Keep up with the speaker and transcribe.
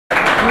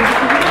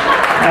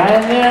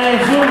And then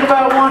it seems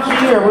about once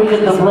a year we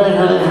get the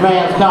pleasure of this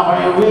man's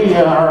company. We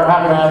are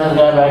happy to have this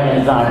guy back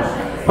in time.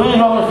 Please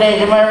welcome to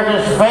stage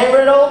America's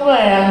favorite old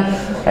man,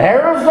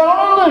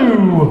 Arizona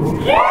Lou.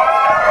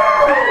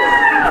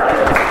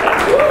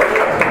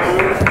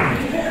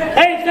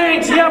 Hey,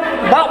 thanks. Yep,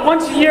 about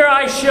once a year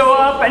I show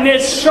up, and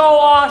it's so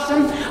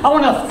awesome. I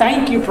want to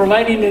thank you for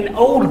letting an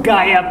old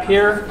guy up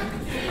here.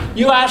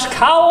 You ask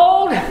how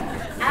old?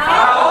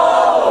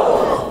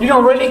 How old? You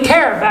don't really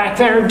care back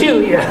there,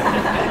 do you?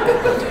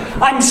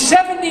 I'm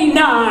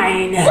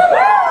 79.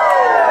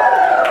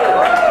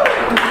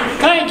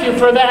 Thank you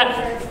for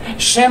that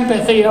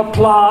sympathy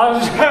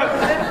applause.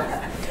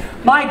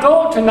 My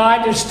goal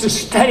tonight is to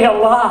stay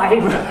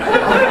alive.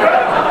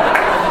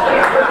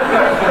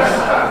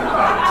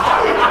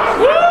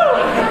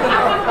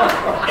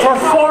 For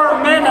 4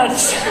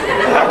 minutes.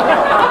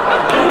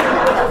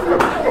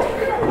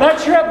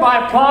 Let's hear it by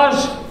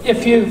applause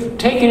if you've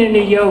taken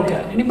any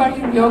yoga.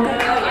 Anybody in yoga?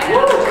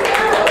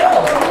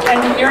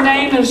 And your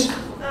name is?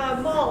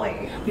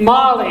 Molly.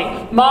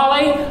 Molly.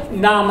 Molly,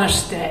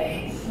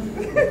 namaste.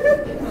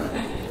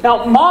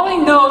 Now, Molly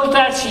knows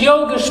that's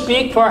yoga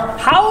speak for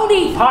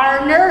howdy,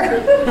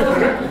 partner.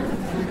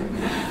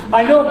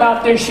 I know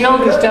about this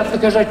yoga stuff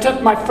because I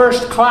took my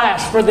first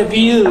class for The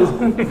View.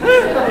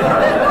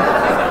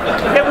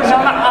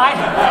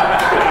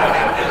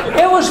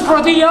 It was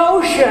for the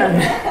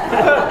ocean.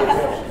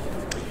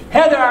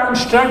 Heather, our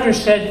instructor,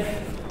 said,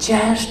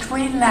 just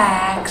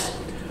relax.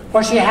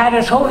 Well, she had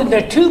us holding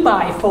the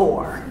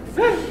 2x4.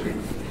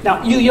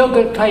 Now, you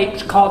yoga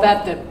types call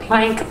that the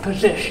plank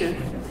position.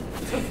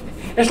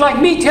 It's like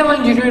me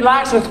telling you to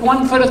relax with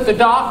one foot at the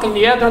dock and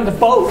the other on the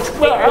boat.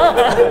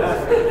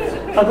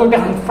 I'll go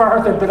down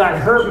farther, but I'd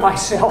hurt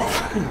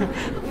myself.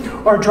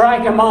 Or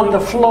drag him on the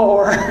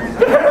floor.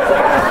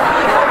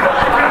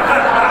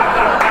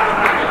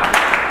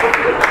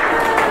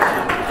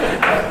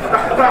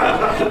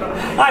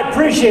 I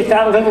appreciate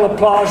that little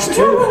applause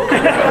too.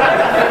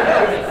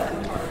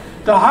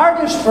 The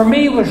hardest for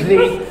me was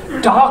the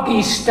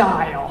doggy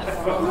style.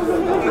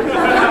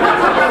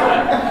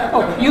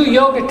 Oh, you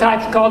yoga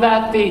types call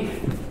that the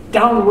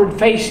downward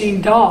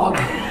facing dog.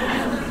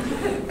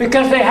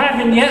 Because they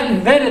haven't yet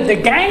invented the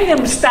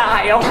Gangnam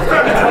style.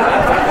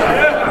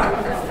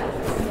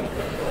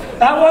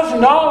 That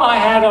wasn't all I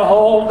had to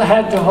hold.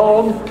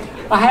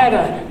 I had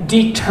a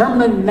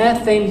determined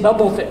methane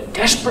bubble that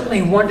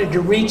desperately wanted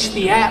to reach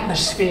the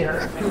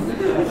atmosphere.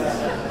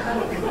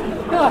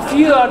 Now, a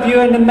few of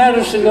you in the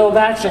medicine know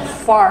that's a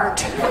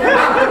fart.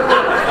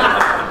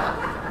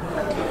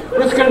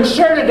 With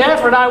concerted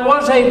effort, I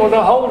was able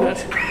to hold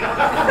it.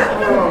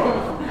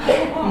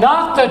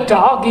 Not the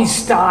doggy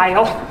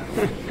style.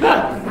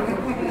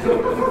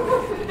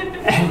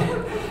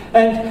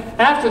 And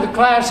after the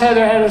class,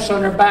 Heather had us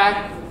on her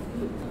back,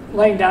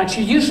 laying down.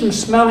 She used some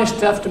smelly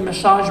stuff to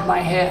massage my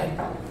head.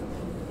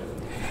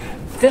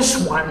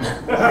 This one.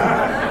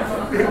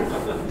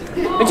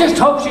 I just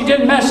hope she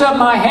didn't mess up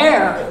my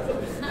hair.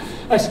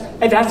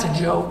 Hey, that's a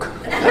joke.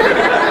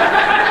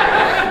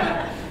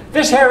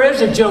 This hair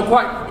is a joke.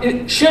 What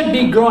it should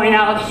be growing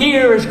out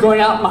here is growing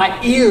out my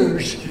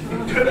ears.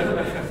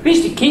 At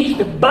least it keeps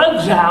the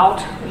bugs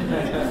out.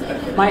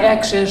 My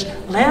ex says,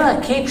 well,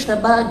 it keeps the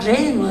bugs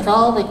in with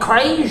all the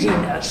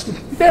craziness.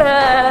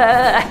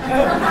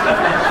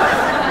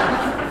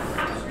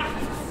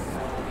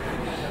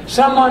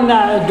 Someone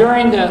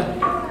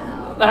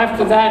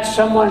after that,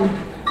 someone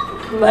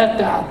let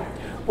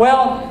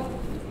well,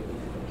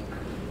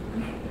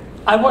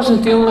 I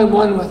wasn't the only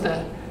one with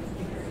a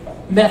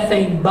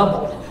methane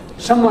bubble.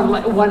 Someone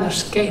let one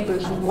escape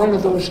as one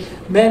of those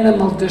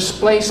minimal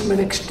displacement,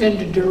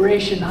 extended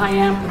duration, high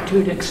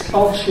amplitude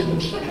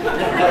expulsions.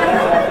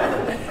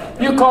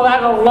 You call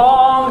that a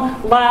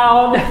long,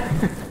 loud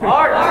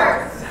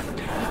fart.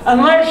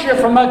 Unless you're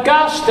from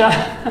Augusta,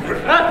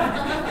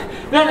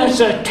 then it's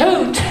a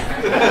toot.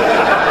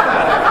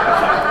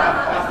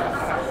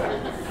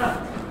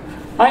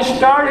 I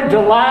started to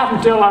laugh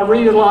until I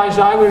realized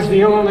I was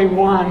the only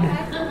one.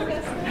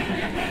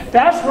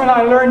 That's when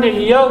I learned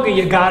in yoga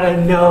you gotta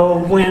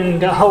know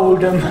when to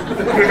hold them.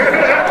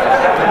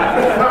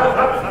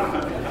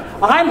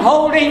 I'm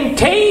holding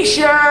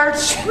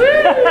t-shirts.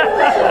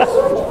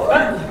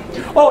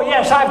 Oh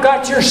yes, I've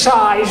got your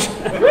size.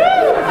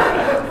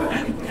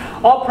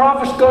 All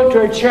profits go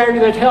to a charity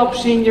that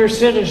helps senior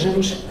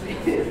citizens.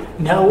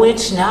 No,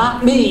 it's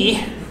not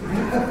me.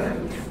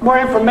 More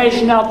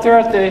information out there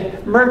at the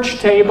merch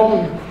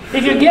table.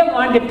 If you get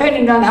one,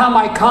 depending on how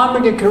my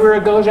comedy career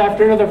goes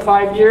after another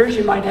 5 years,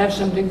 you might have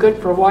something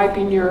good for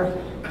wiping your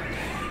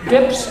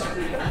dips.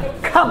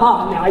 Come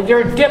on now,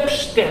 your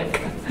dipstick.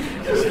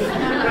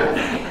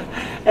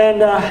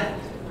 And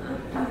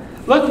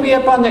look me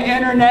up on the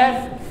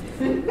internet.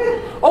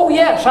 Oh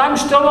yes, I'm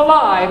still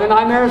alive, and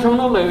I'm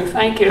Arizona Lou.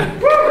 Thank you.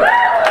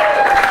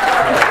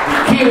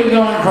 Keep it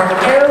going from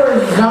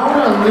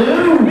Arizona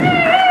Lou.